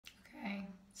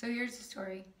So here's the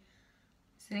story.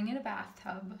 Sitting in a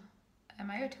bathtub at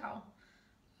my hotel.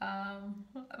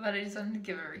 But I just wanted to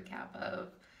give a recap of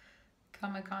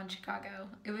Comic-Con Chicago.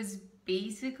 It was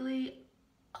basically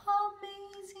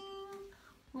amazing.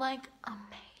 Like,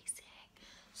 amazing.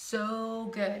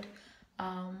 So good.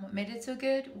 What made it so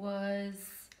good was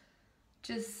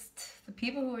just the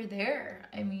people who were there.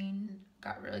 I mean,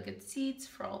 got really good seats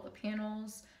for all the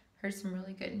panels. Heard some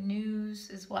really good news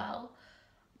as well.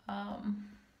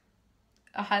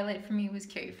 A highlight for me was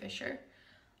Carrie Fisher.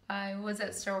 I was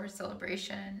at Star Wars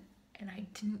Celebration and I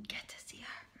didn't get to see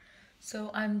her.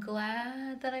 So I'm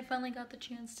glad that I finally got the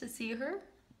chance to see her,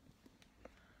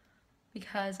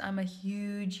 because I'm a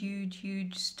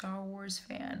huge Star Wars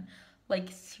fan. Like,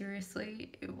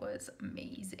 seriously, it was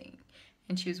amazing.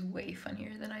 And she was way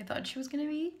funnier than I thought she was gonna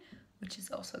be, which is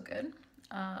also good.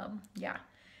 Yeah.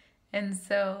 And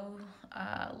so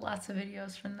lots of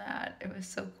videos from that. It was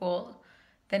so cool.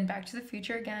 Then Back to the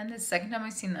Future again. The second time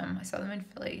I've seen them, I saw them in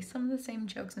Philly. Some of the same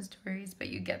jokes and stories, but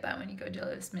you get that when you go to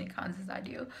as many cons as I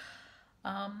do.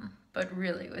 But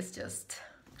really, it was just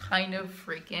kind of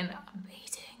freaking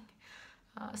amazing.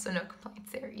 So no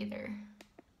complaints there either.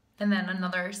 And then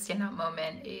another standout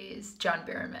moment is John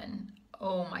Barrowman.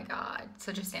 Oh my God,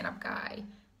 such a stand-up guy.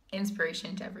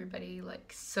 Inspiration to everybody,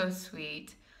 like so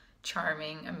sweet,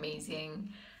 charming,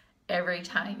 amazing. Every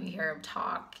time you hear him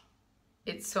talk,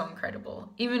 it's so incredible.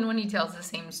 Even when he tells the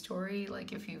same story,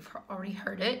 like if you've already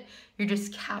heard it, you're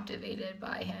just captivated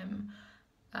by him.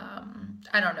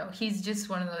 I don't know. He's just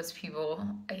one of those people,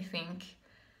 I think,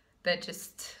 that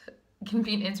just can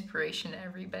be an inspiration to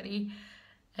everybody.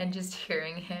 And just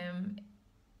hearing him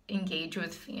engage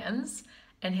with fans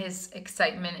and his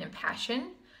excitement and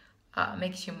passion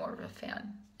makes you more of a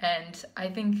fan. And I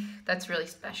think that's really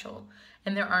special.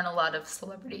 And there aren't a lot of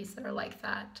celebrities that are like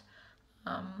that.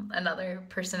 Another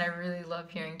person I really love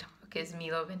hearing talk is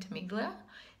Milo Ventimiglia.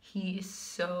 He is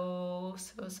so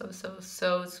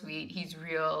sweet. He's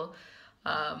real.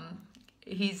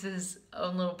 He's his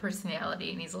own little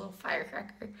personality and he's a little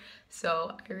firecracker.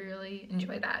 So I really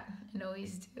enjoy that and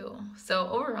always do. So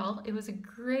overall, it was a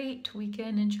great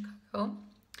weekend in Chicago.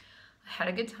 I had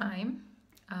a good time.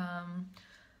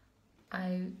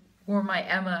 I wore my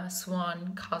Emma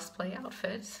Swan cosplay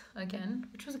outfit again,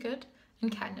 which was good.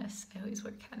 And Katniss. I always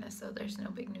wear Katniss, so there's no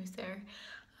big news there.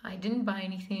 I didn't buy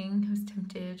anything. I was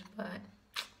tempted, but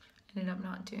ended up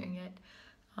not doing it.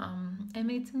 I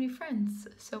made some new friends.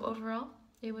 So overall,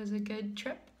 it was a good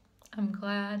trip. I'm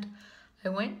glad I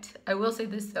went. I will say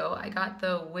this though, I got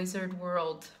the Wizard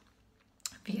World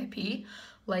VIP,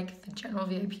 like the general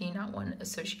VIP, not one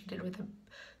associated with a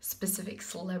specific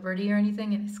celebrity or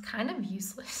anything, and it's kind of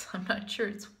useless. I'm not sure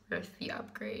it's worth the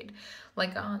upgrade.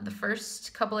 Like on the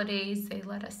first couple of days, they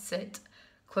let us sit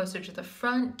closer to the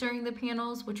front during the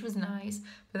panels, which was nice.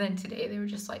 But then today they were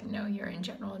just like, no, you're in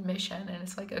general admission. And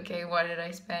it's like, okay, why did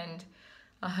I spend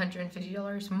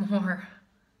 $150 more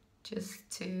just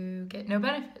to get no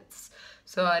benefits?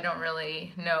 So I don't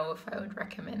really know if I would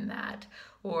recommend that,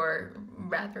 or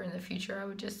rather in the future, I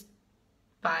would just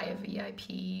buy a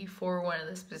VIP for one of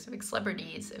the specific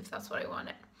celebrities if that's what I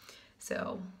wanted.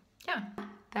 So yeah,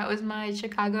 that was my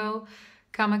Chicago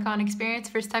Comic-Con experience.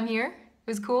 First time here. It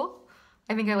was cool.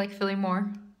 I think I like Philly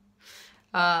more.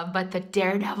 But the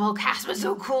Daredevil cast was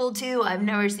so cool too. I've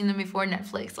never seen them before.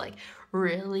 Netflix like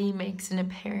really makes an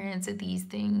appearance at these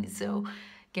things. So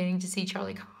getting to see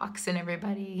Charlie Cox and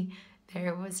everybody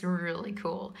there was really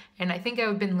cool. And I think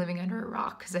I've been living under a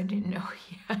rock because I didn't know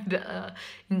he had an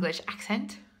English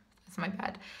accent. That's my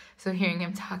bad. So hearing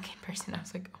him talk in person, I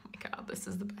was like, oh my God, this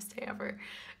is the best day ever. It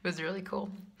was really cool.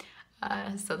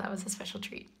 So that was a special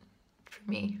treat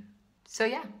for me. So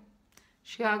yeah,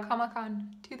 Chicago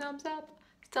Comic-Con, 2 thumbs up.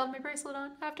 Still have my bracelet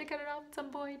on. I have to cut it off at some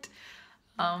point.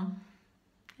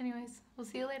 Anyways, we'll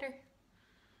see you later.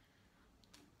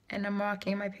 And I'm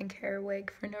rocking my pink hair wig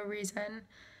for no reason.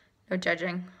 No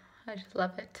judging. I just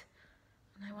love it.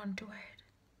 And I wanted to wear it.